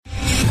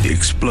The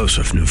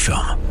explosive new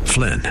film,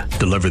 Flynn,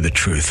 Deliver the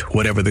Truth,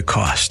 Whatever the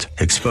Cost,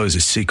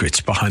 exposes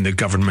secrets behind the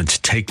government's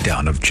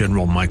takedown of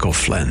General Michael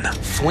Flynn.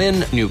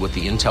 Flynn knew what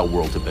the intel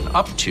world had been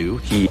up to.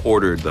 He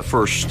ordered the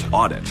first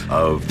audit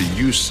of the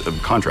use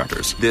of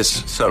contractors.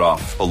 This set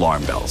off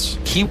alarm bells.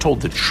 He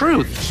told the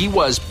truth. He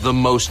was the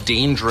most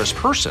dangerous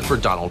person for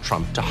Donald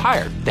Trump to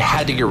hire. They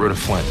had to get rid of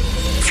Flynn.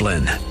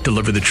 Flynn,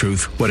 Deliver the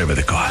Truth, Whatever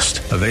the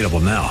Cost. Available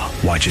now.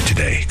 Watch it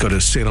today. Go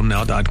to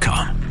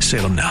salemnow.com.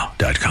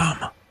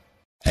 salemnow.com.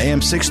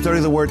 AM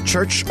 630 The Word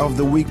Church of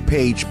the Week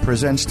page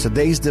presents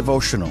today's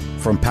devotional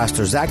from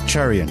Pastor Zach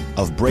Cherian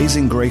of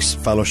Brazen Grace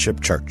Fellowship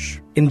Church.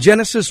 In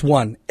Genesis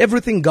 1,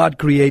 everything God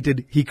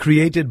created, He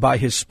created by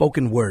His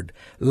spoken word.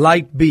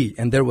 Light be,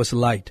 and there was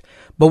light.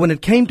 But when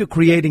it came to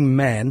creating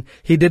man,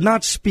 He did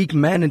not speak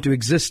man into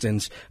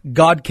existence.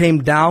 God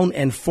came down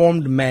and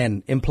formed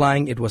man,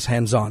 implying it was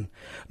hands-on.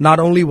 Not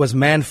only was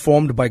man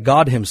formed by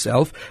God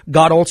Himself,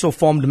 God also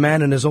formed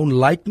man in His own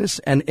likeness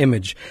and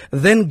image.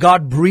 Then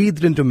God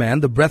breathed into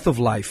man the breath of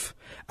life.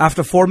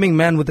 After forming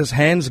man with His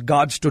hands,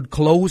 God stood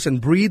close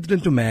and breathed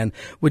into man,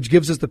 which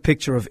gives us the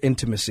picture of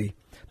intimacy.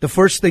 The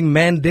first thing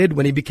man did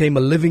when he became a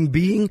living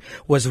being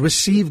was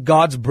receive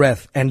God's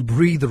breath and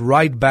breathe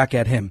right back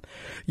at Him.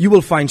 You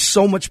will find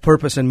so much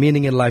purpose and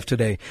meaning in life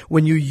today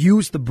when you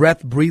use the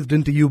breath breathed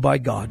into you by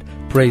God.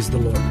 Praise the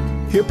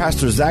Lord. Hear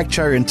Pastor Zach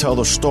Cherian tell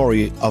the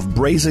story of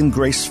Brazen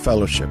Grace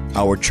Fellowship,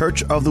 our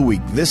Church of the Week,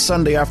 this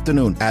Sunday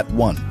afternoon at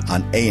 1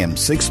 on AM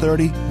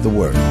 630 The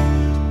Word.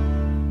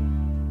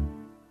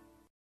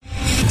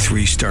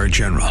 Three-star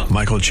General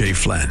Michael J.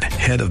 Flynn,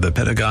 head of the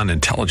Pentagon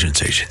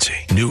Intelligence Agency,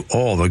 knew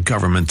all the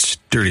government's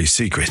dirty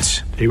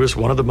secrets. He was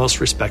one of the most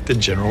respected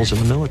generals in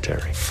the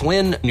military.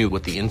 Flynn knew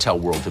what the intel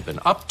world had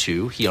been up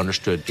to. He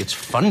understood its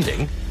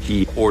funding.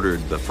 He ordered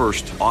the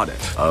first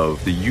audit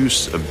of the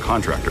use of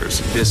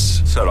contractors.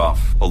 This set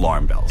off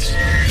alarm bells.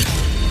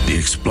 The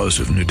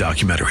explosive new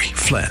documentary,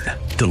 Flynn,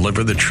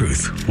 Deliver the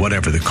Truth,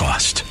 Whatever the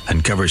Cost,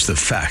 uncovers the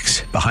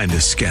facts behind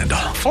this scandal.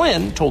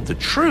 Flynn told the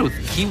truth.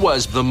 He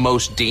was the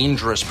most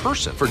dangerous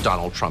person for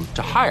Donald Trump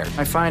to hire.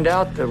 I find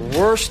out the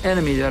worst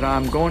enemy that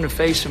I'm going to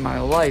face in my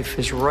life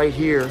is right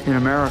here in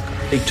America.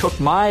 They took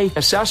my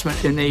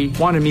assessment and they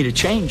wanted me to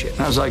change it.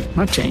 And I was like, I'm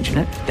not changing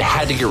it. They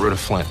had to get rid of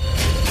Flynn.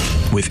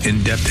 With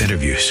in-depth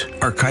interviews,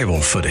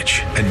 archival footage,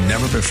 and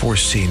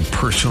never-before-seen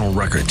personal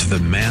records of the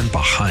man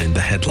behind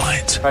the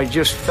headlines. I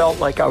just felt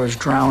like I was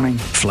drowning.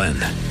 Flynn,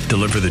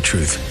 Deliver the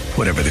Truth,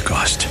 Whatever the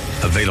Cost.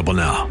 Available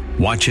now.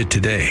 Watch it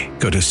today.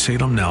 Go to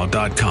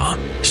salemnow.com.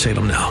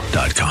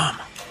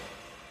 salemnow.com.